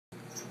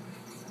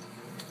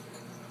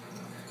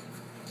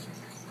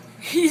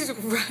He's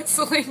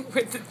wrestling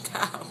with the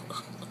towel.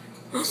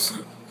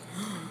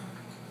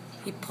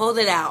 He pulled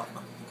it out.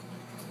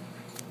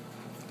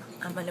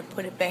 I'm going to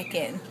put it back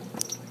in.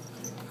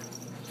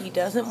 He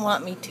doesn't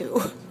want me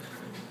to.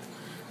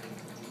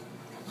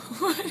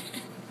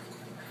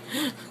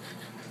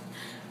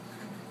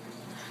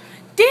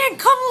 Dan,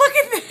 come look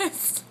at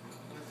this.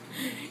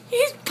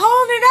 He's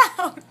pulling it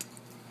out.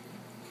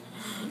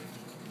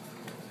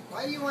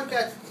 Why do you want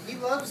that? He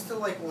loves to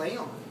like lay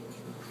on.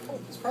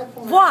 He's probably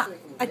pulling What? out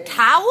A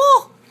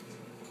towel?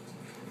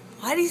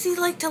 Why does he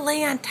like to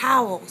lay on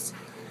towels?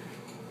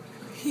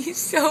 He's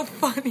so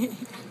funny.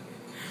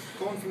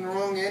 Going from the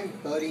wrong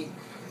end, buddy.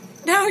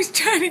 Now he's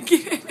trying to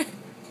get in it.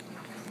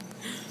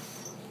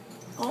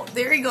 Oh,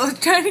 there he goes,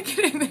 trying to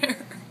get in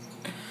there.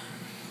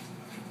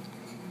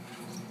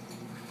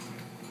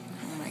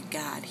 Oh my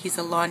God, he's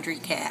a laundry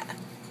cat.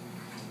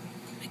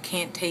 I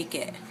can't take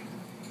it.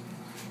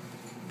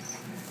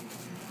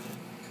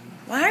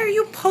 Why are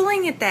you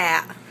pulling at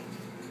that?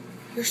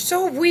 You're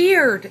so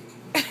weird.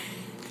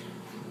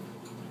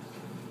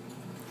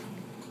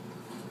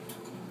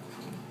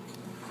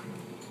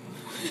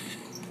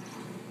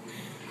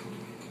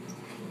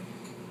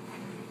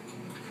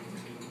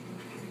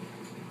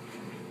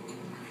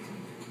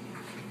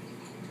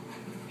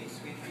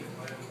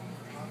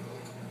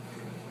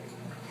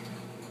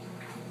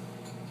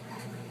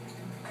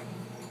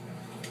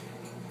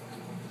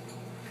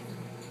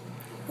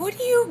 What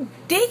are you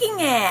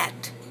digging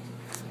at?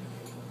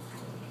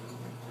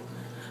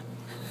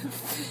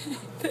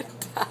 The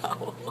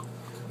towel.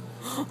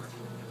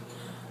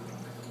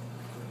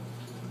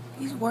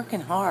 He's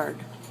working hard.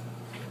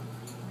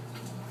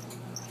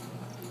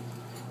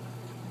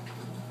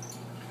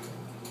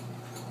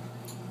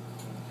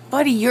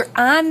 Buddy, you're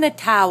on the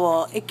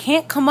towel. It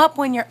can't come up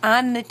when you're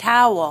on the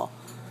towel.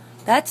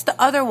 That's the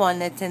other one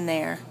that's in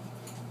there.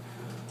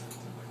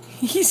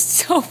 He's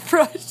so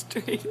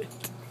frustrated.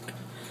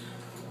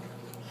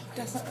 He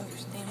doesn't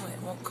understand why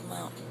it won't come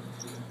out.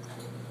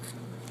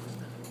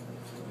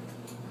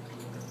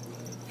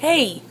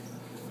 Hey,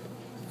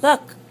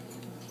 look.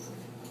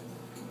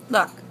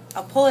 Look,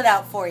 I'll pull it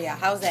out for you.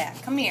 How's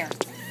that? Come here.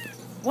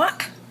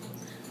 What?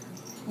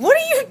 What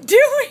are you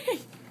doing?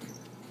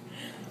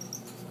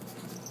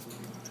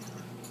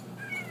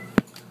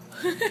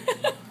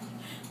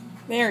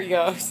 There he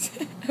goes.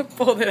 I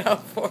pulled it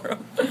out for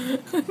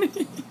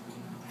him.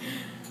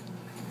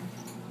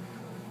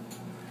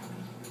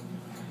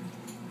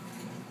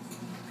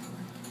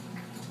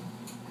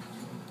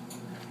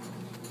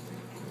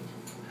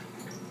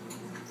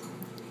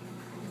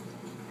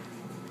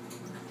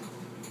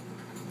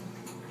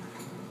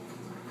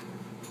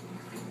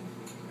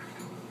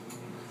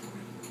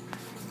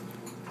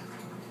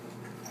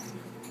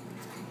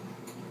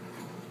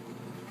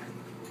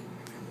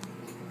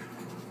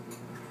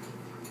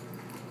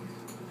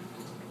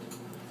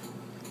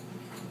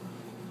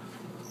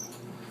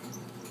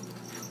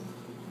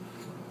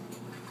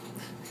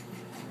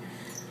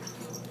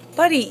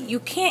 Buddy, you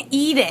can't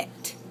eat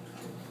it.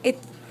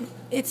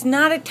 It's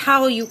not a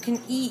towel you can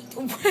eat.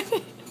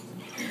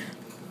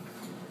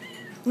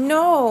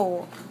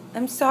 No,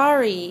 I'm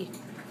sorry.